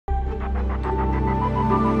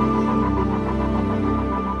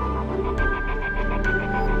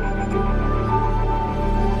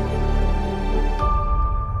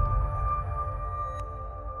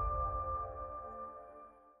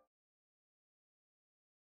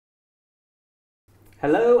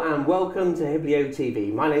Hello and welcome to Hiblio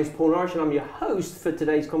TV. My name is Paul Norris and I'm your host for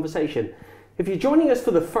today's conversation. If you're joining us for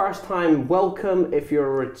the first time, welcome. If you're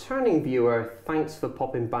a returning viewer, thanks for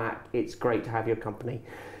popping back. It's great to have your company.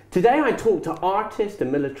 Today I talked to artist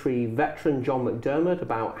and military veteran John McDermott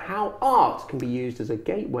about how art can be used as a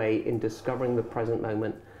gateway in discovering the present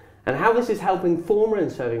moment and how this is helping former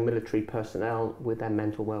and serving military personnel with their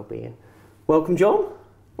mental well-being. Welcome, John.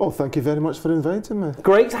 Well, thank you very much for inviting me.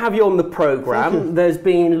 Great to have you on the programme. There's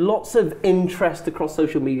been lots of interest across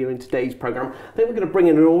social media in today's programme. I think we're going to bring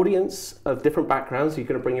in an audience of different backgrounds. You're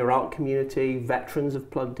going to bring your art community, veterans have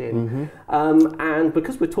plugged in. And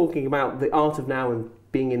because we're talking about the art of now and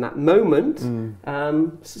being in that moment,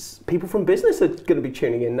 people from business are going to be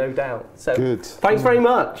tuning in, no doubt. So good. Thanks very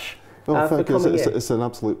much. Well, thank you. It's an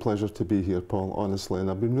absolute pleasure to be here, Paul, honestly, and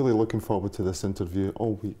I've been really looking forward to this interview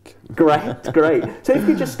all week. Great, great. So if you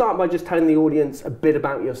could just start by just telling the audience a bit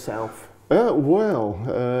about yourself. I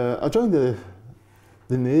joined the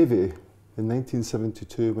Navy in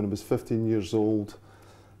 1972 when I was 15 years old,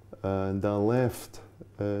 and I left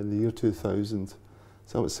in the year 2000, so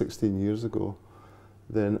that was 16 years ago.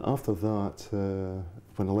 Then after that,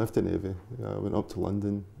 when I left the Navy, I went up to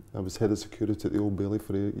London. I was head of security at the Old Bailey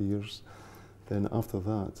for 8 years. Then after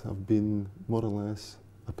that, I've been more or less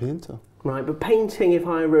a painter. Right, but painting, if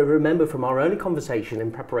I remember from our early conversation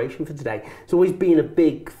in preparation for today, it's always been a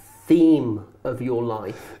big theme of your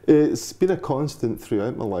life. It's been a constant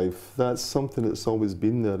throughout my life. That's something that's always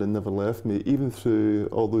been there and never left me, even through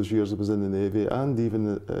all those years I was in the Navy and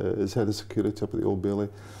even as head of security up at the Old Bailey.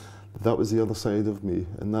 That was the other side of me,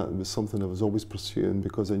 and that was something I was always pursuing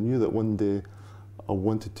because I knew that one day I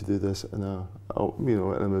wanted to do this, and and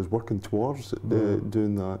I was working towards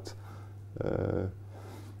doing that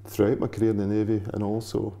throughout my career in the Navy and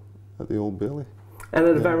also at the Old Bailey. And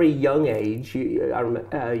at a very young age, you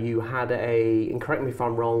had and correct me if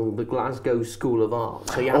I'm wrong, the Glasgow School of Art.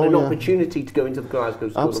 So you had an opportunity to go into the Glasgow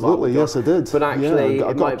School of Art. Absolutely, yes, I did. But actually,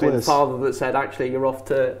 it might have been the father that said, actually, you're off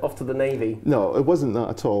to the Navy. No, it wasn't that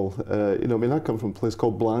at all. I come from a place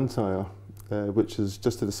called Blantyre, which is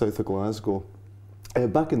just to the south of Glasgow.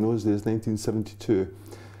 Back in those days, 1972,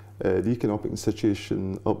 the economic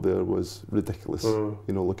situation up there was ridiculous,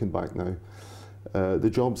 looking back now. The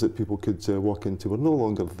jobs that people could walk into were no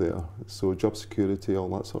longer there, so job security, all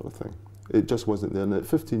that sort of thing. It just wasn't there, and at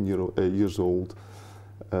 15 years old,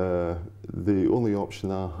 the only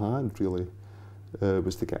option I had, really,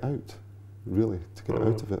 was to get out,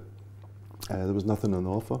 out of it. There was nothing on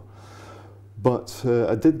offer. But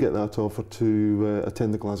I did get that offer to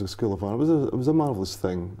attend the Glasgow School of Art. It was a marvellous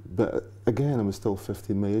thing, but again, I was still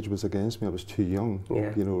 15. My age was against me. I was too young,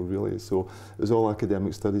 really. So it was all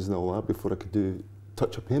academic studies and all that before I could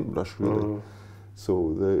touch a paintbrush, really.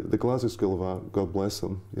 So the Glasgow School of Art, God bless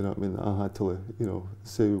them, I had to,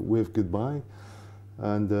 say wave goodbye.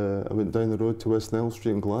 And I went down the road to West Nile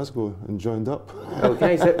Street in Glasgow and joined up.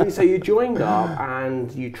 Okay, so you joined up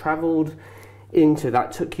and you travelled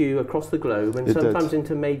that took you across the globe and sometimes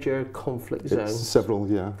into major conflict zones. Several,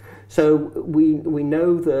 yeah. So we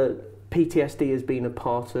know that PTSD has been a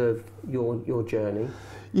part of your journey.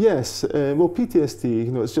 Yes, well,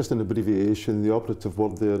 PTSD, it's just an abbreviation. The operative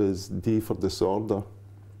word there is D for disorder.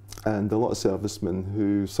 And a lot of servicemen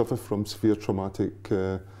who suffer from severe traumatic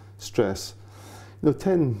stress,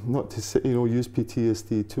 tend not to use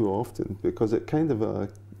PTSD too often because it kind of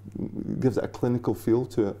gives it a clinical feel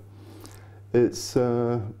to it. It's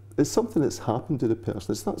something that's happened to the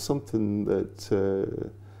person. It's not something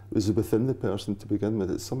that was within the person to begin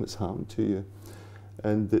with. It's something that's happened to you,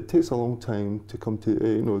 and it takes a long time to come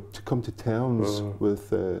to terms with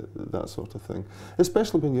that sort of thing.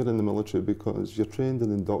 Especially when you're in the military, because you're trained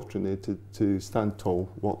and indoctrinated to stand tall,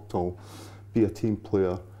 walk tall, be a team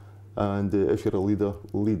player, and if you're a leader,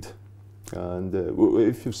 lead. And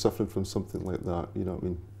if you're suffering from something like that,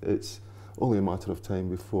 it's only a matter of time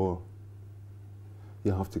before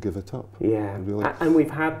you have to give it up. Yeah, really. And we've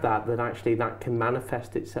had that actually that can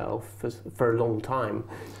manifest itself for a long time,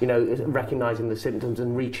 recognising the symptoms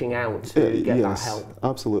and reaching out to get that help.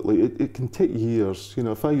 Absolutely. It can take years.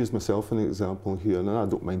 If I use myself as an example here, and I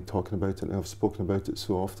don't mind talking about it, and I've spoken about it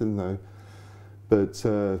so often now, but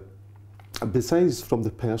besides from the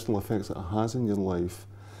personal effects it has in your life,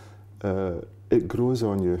 it grows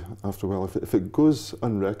on you after a while. If it goes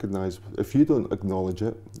unrecognised, if you don't acknowledge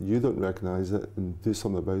it, you don't recognise it and do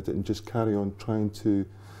something about it and just carry on trying to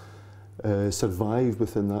survive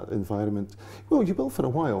within that environment, well, you will for a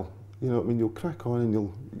while. You'll crack on and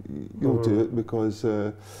you'll do it because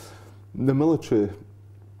the military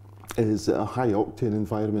is a high octane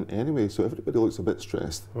environment anyway, so everybody looks a bit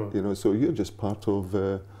stressed, so you're just part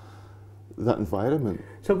of that environment.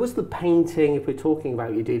 So was the painting, if we're talking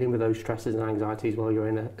about you dealing with those stresses and anxieties while you're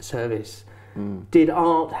in a service, did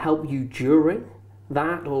art help you during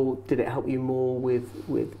that, or did it help you more with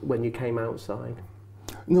when you came outside?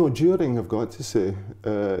 No, during, I've got to say.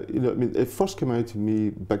 You know, I mean, it first came out to me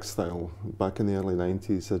big style back in the early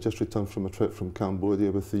 90s. I just returned from a trip from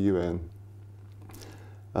Cambodia with the UN.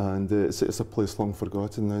 And it's a place long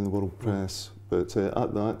forgotten now in the world press. But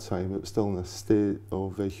at that time, it was still in a state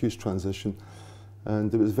of a huge transition.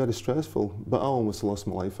 And it was very stressful. But I almost lost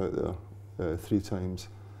my life out there 3 times.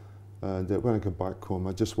 And when I got back home,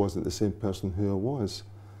 I just wasn't the same person who I was.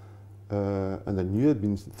 And I knew I'd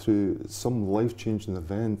been through some life-changing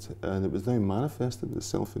event, and it was now manifesting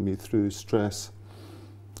itself in me through stress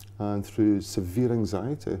and through severe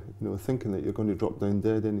anxiety. You know, thinking that you're going to drop down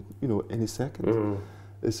dead any second.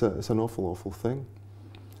 It's an awful, awful thing.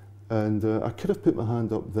 And I could have put my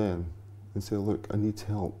hand up then and said, "Look, I need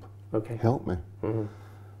help. Okay. Help me."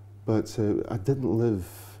 But I didn't live.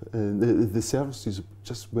 The services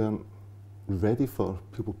just weren't ready for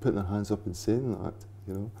people putting their hands up and saying that.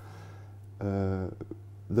 You know.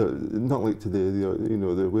 Not like today,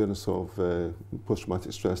 the awareness of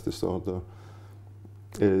post-traumatic stress disorder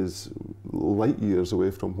is light years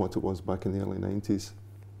away from what it was back in the early 90s.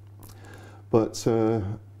 But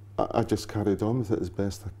I just carried on with it as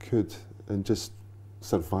best I could and just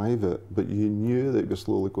survive it. But you knew that you're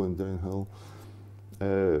slowly going downhill.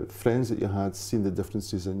 Friends that you had seen the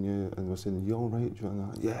differences in you and were saying, "You all right,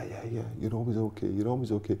 John?" Yeah, you're always okay, you're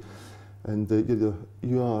always okay. And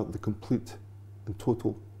you are the complete and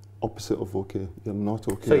total opposite of okay. You're not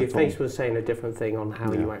okay. So your face was saying a different thing on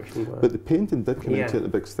how you actually were. But the painting did come into it the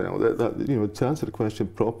big style. To answer the question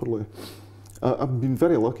properly, I've been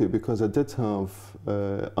very lucky because I did have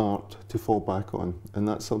art to fall back on, and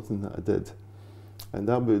that's something that I did. And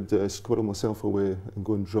I would squirrel myself away and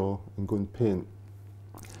go and draw and go and paint.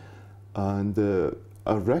 And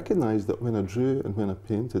I recognised that when I drew and when I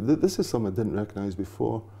painted, this is something I didn't recognise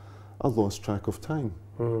before. I lost track of time.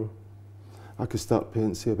 I could start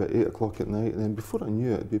painting, say, about 8 o'clock at night, and then before I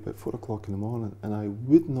knew it, it'd be about 4 o'clock in the morning, and I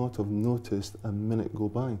would not have noticed a minute go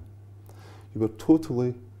by. You were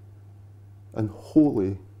totally and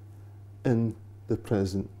wholly in the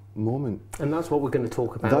present moment. And that's what we're going to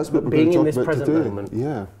talk about. That's what we're being going to in talk this about present today. moment.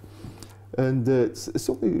 Yeah. And it's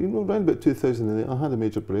only, around about 2008, I had a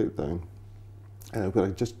major breakdown where I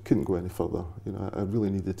just couldn't go any further. I really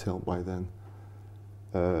needed help by then.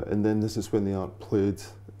 And then this is when the art played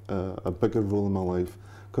a bigger role in my life,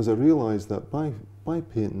 because I realised that by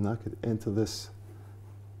painting I could enter this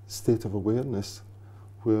state of awareness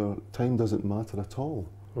where time doesn't matter at all.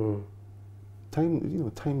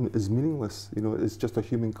 Time is meaningless. It's just a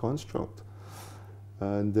human construct.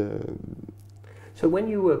 And so when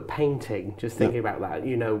you were painting, just thinking about that,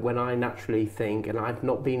 when I naturally think, and I've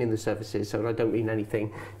not been in the services, so I don't mean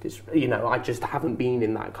anything, I just haven't been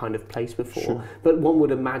in that kind of place before. Sure. But one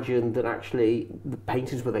would imagine that actually the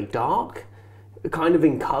paintings, were they dark? Kind of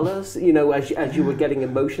in colours, as you were getting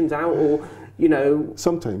emotions out, or,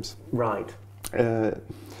 Sometimes. Right.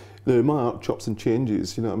 My art chops and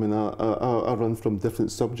changes, I run from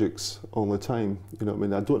different subjects all the time,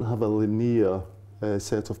 I don't have a linear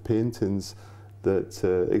set of paintings that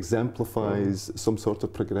exemplifies some sort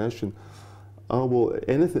of progression.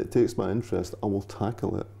 Anything that takes my interest, I will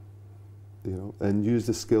tackle it, and use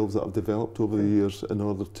the skills that I've developed over the years in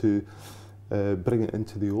order to bring it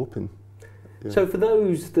into the open. Yeah. So for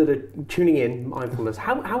those that are tuning in, mindfulness,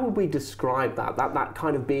 how would we describe that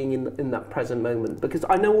kind of being in that present moment? Because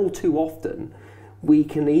I know all too often we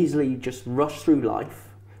can easily just rush through life.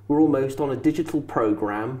 We're almost on a digital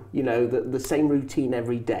program, the same routine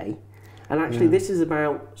every day. And actually this is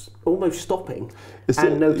about almost stopping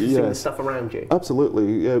and noticing the stuff around you.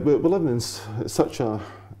 Absolutely. Yeah, we're living in such a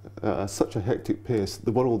hectic pace.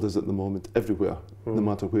 The world is at the moment everywhere, no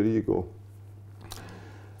matter where you go.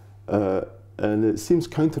 And it seems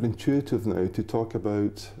counterintuitive now to talk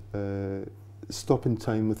about stopping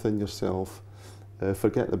time within yourself,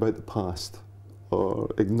 forgetting about the past, or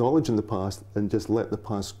acknowledging the past and just let the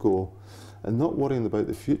past go, and not worrying about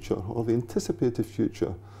the future or the anticipated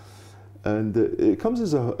future. And it comes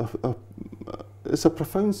as it's a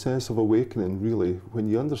profound sense of awakening, really, when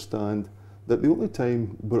you understand that the only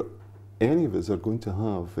time any of us are going to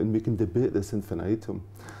have, and we can debate this infinitum,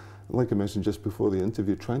 like I mentioned just before the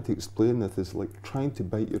interview, trying to explain this is like trying to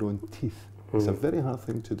bite your own teeth. It's a very hard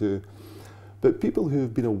thing to do. But people who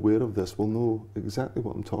have been aware of this will know exactly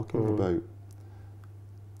what I'm talking about.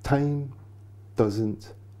 Time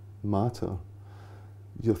doesn't matter.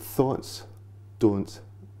 Your thoughts don't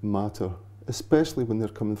matter, especially when they're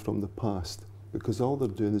coming from the past. because all they're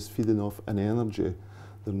doing is feeding off an energy.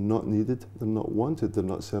 They're not needed, they're not wanted, they're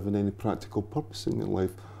not serving any practical purpose in your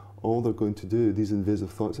life. All they're going to do, these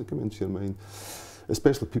invasive thoughts that come into your mind,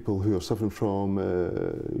 especially people who are suffering from,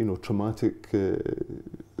 you know, traumatic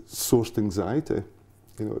sourced anxiety,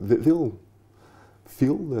 you know, they'll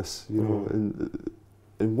feel this, you know,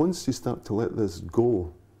 and once you start to let this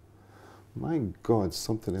go, my God,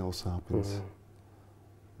 something else happens.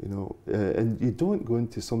 You know, and you don't go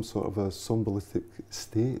into some sort of a somnambulistic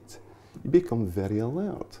state. You become very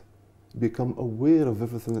alert. You become aware of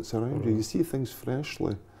everything that's around you. You see things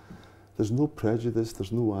freshly. There's no prejudice,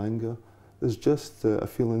 there's no anger. There's just a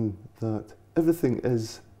feeling that everything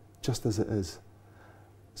is just as it is.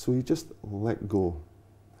 So you just let go.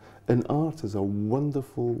 And art is a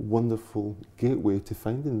wonderful, wonderful gateway to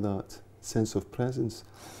finding that sense of presence.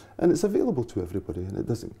 And it's available to everybody, and it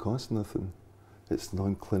doesn't cost nothing. It's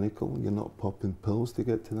non-clinical. You're not popping pills to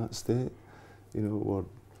get to that state, you know, or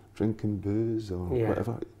drinking booze or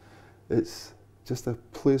whatever. It's just a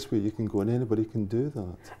place where you can go and anybody can do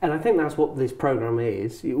that. And I think that's what this program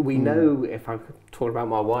is. We know, if I'm talking about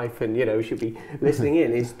my wife and, you know, she'll be listening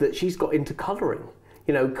in, is that she's got into colouring.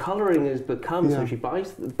 You know, colouring has become, so she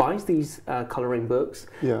buys these colouring books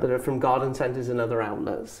that are from garden centres and other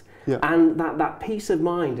outlets. And that peace of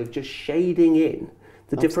mind of just shading in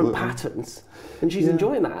the different patterns, and she's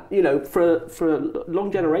enjoying that. You know, for a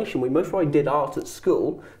long generation, we most probably did art at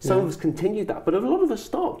school. Some of us continued that, but a lot of us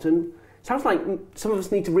stopped. And it sounds like some of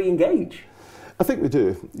us need to re-engage. I think we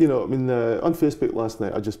do. You know, I mean, on Facebook last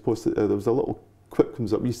night, I just posted. There was a little quip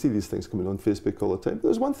comes up. You see these things coming on Facebook all the time.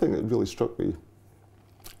 There's one thing that really struck me,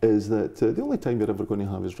 is that the only time you're ever going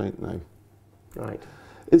to have is right now. Right.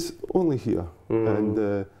 It's only here,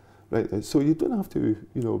 and. Right now. So you don't have to,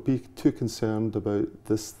 you know, be too concerned about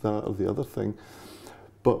this, that, or the other thing,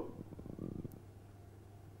 but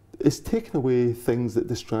it's taking away things that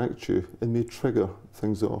distract you and may trigger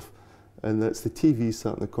things off, and that's the TV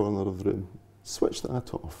sat in the corner of the room. Switch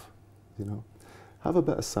that off, you know. Have a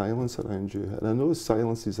bit of silence around you, and I know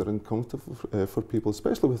silences are uncomfortable for people,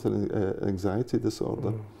 especially with an anxiety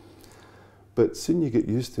disorder. But soon you get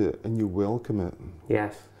used to it and you welcome it.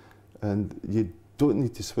 Yes. And you don't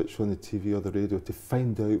need to switch on the TV or the radio to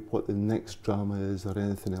find out what the next drama is or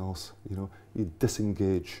anything else. You know, you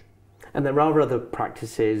disengage. And there are other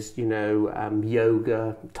practices, you know,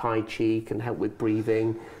 yoga, Tai Chi can help with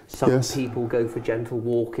breathing. Some people go for gentle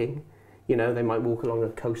walking. You know, they might walk along a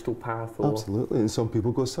coastal path. Or absolutely, and some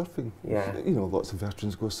people go surfing. Yeah. You know, lots of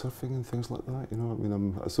veterans go surfing and things like that. You know, I mean,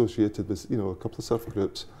 I'm associated with, you know, a couple of surf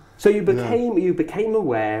groups. So you became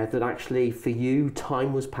aware that actually for you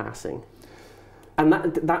time was passing. And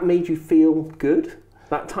that made you feel good?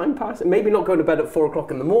 That time passing? Maybe not going to bed at 4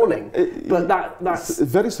 o'clock in the morning, but that's...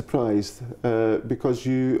 Very surprised, because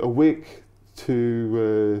you awake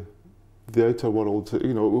to the outer world.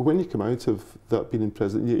 You know, when you come out of that being in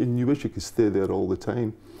prison, and you wish you could stay there all the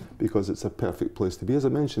time, because it's a perfect place to be. As I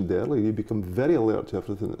mentioned earlier, you become very alert to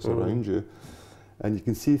everything that's around you, and you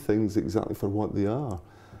can see things exactly for what they are.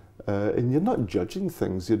 And you're not judging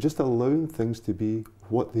things, you're just allowing things to be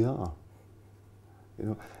what they are. You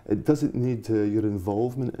know, it doesn't need your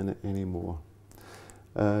involvement in it anymore.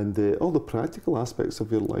 And all the practical aspects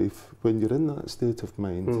of your life, when you're in that state of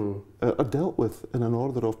mind, are dealt with in an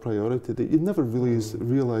order of priority that you never really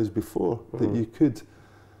realised before, that you could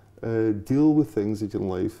deal with things in your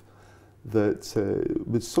life that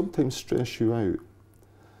would sometimes stress you out.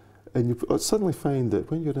 And you suddenly find that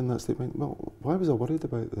when you're in that state of mind, well, why was I worried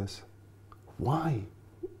about this? Why?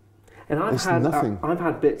 And I've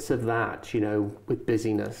had bits of that, you know, with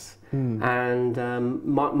busyness, and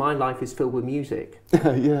my life is filled with music.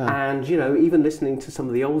 And you know, even listening to some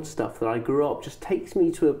of the old stuff that I grew up just takes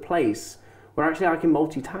me to a place where actually I can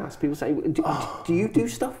multitask. People say, "Do you do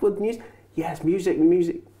stuff with music?" Yes, music,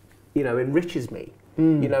 you know, enriches me.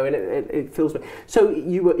 You know, and it fills me. So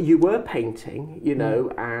you were painting, you know,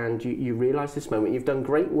 and you realised this moment. You've done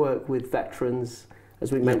great work with veterans,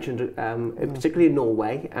 as we mentioned, particularly in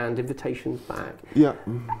Norway, and Invitations Back.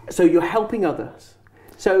 So you're helping others.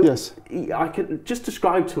 So I could just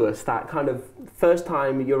describe to us that kind of first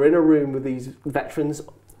time you're in a room with these veterans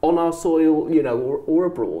on our soil, you know, or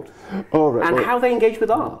abroad, and how they engage with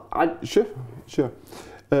art. Sure.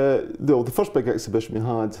 The first big exhibition we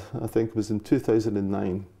had, I think, was in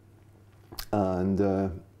 2009, and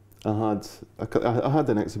I had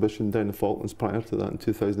an exhibition down the Falklands prior to that in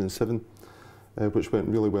 2007. Which went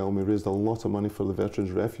really well, and we raised a lot of money for the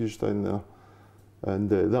Veterans Refuge down there, and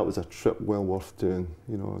that was a trip well worth doing.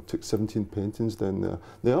 You know, I took 17 paintings down there.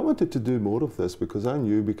 Now I wanted to do more of this because I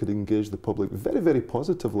knew we could engage the public very, very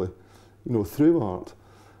positively, you know, through art,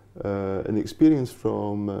 And the experience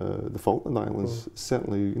from the Falkland Islands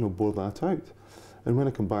certainly, bore that out. And when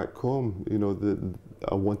I come back home,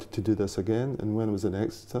 I wanted to do this again. And when I was in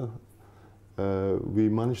Exeter, we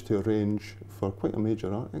managed to arrange for quite a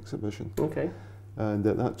major art exhibition. Okay. And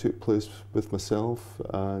that took place with myself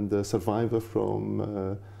and a survivor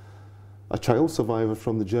from, a child survivor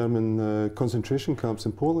from the German concentration camps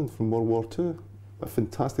in Poland from World War II. A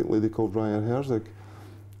fantastic lady called Raya Herzog,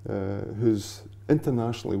 who's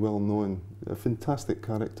internationally well known, a fantastic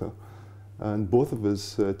character. And both of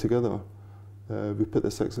us together, we put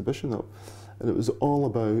this exhibition up. And it was all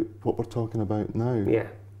about what we're talking about now. Yeah.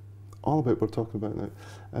 All about what we're talking about now.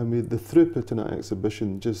 And the throughput in that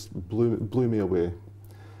exhibition just blew me away.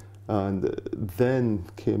 And then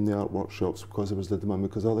came the art workshops because there was the demand,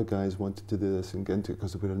 because other guys wanted to do this and get into it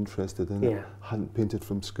because they were interested in it. Hadn't painted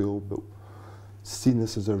from school, but seen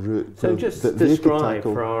this as a route. So just describe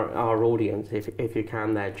for our audience, if you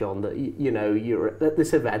can there, John, that you're at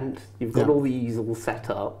this event, you've got all the easels set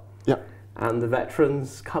up, and the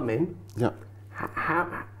veterans come in.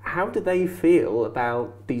 How do they feel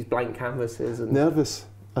about these blank canvases? And nervous,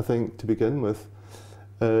 I think, to begin with,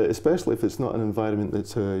 especially if it's not an environment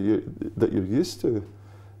that you're used to.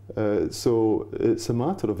 So it's a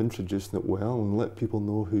matter of introducing it well and let people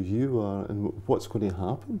know who you are and what's going to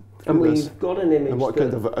happen. And we've got an image and what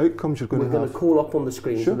kind of outcomes you're going to have. We're going to call up on the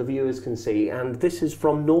screen so the viewers can see. And this is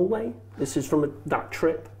from Norway? This is from that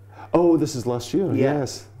trip? Oh, this is last year,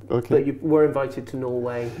 yes. Okay. But you were invited to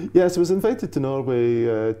Norway? Yes, I was invited to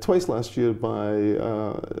Norway twice last year by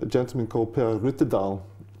a gentleman called Per Rutedal,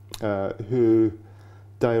 who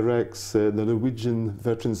directs the Norwegian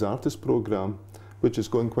Veterans Artist Programme, which is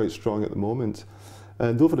going quite strong at the moment.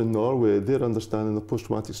 And over in Norway, their understanding of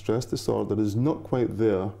post-traumatic stress disorder is not quite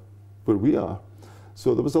there where we are.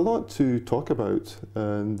 So there was a lot to talk about,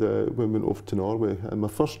 and when we went over to Norway, and my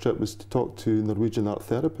first trip was to talk to Norwegian art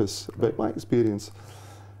therapists about my experience.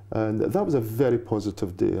 And that was a very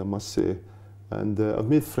positive day, I must say. And I've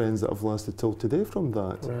made friends that have lasted till today from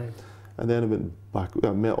that. Right. And then I went back,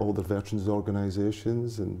 I met all the veterans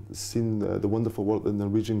organisations and seen the wonderful work the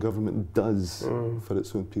Norwegian government does for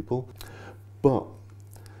its own people. But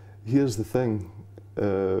here's the thing,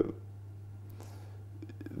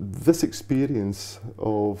 this experience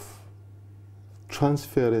of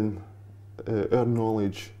transferring our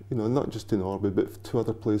knowledge, not just to Norway, but to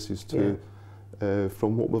other places too,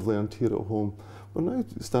 from what we've learned here at home, we're now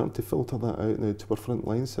starting to filter that out now to our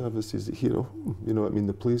frontline services here at home,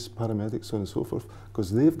 the police, paramedics, so on and so forth,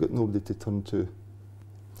 because they've got nobody to turn to.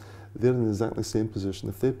 They're in exactly the same position.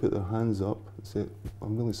 If they put their hands up and say,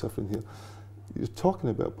 I'm really suffering here, you're talking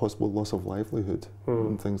about possible loss of livelihood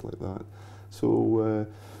and things like that. So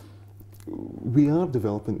we are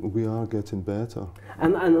developing, we are getting better.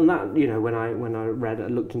 And that, when I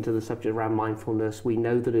looked into the subject around mindfulness, we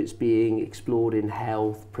know that it's being explored in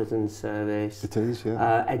health, prison service, it is,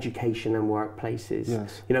 education and workplaces.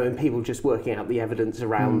 Yes. And people just working out the evidence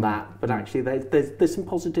around that. But actually, there's some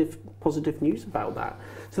positive news about that.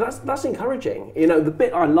 So that's encouraging. The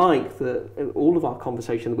bit I like that all of our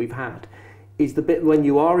conversation that we've had is the bit when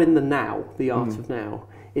you are in the now, the art of now,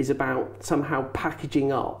 is about somehow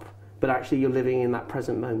packaging up, but actually you're living in that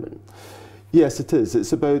present moment. Yes, it is.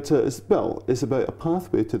 It's about it's about a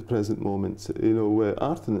pathway to the present moment.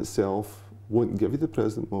 Art in itself won't give you the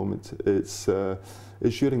present moment. It's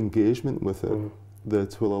your engagement with it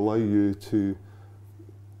that will allow you to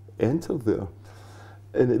enter there.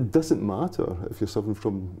 And it doesn't matter if you're suffering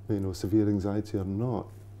from severe anxiety or not.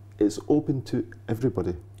 It's open to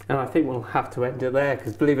everybody. And I think we'll have to end it there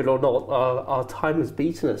because, believe it or not, our time has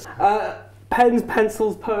beaten us. Pens,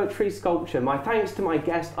 pencils, poetry, sculpture. My thanks to my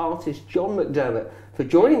guest artist John McDermott for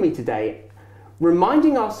joining me today.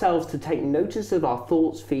 Reminding ourselves to take notice of our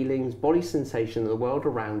thoughts, feelings, body sensation, and the world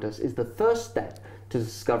around us is the first step to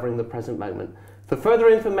discovering the present moment. For further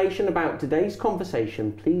information about today's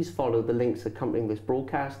conversation, please follow the links accompanying this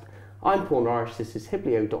broadcast. I'm Paul Norris, this is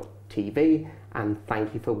Hiblio TV, and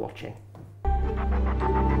thank you for watching.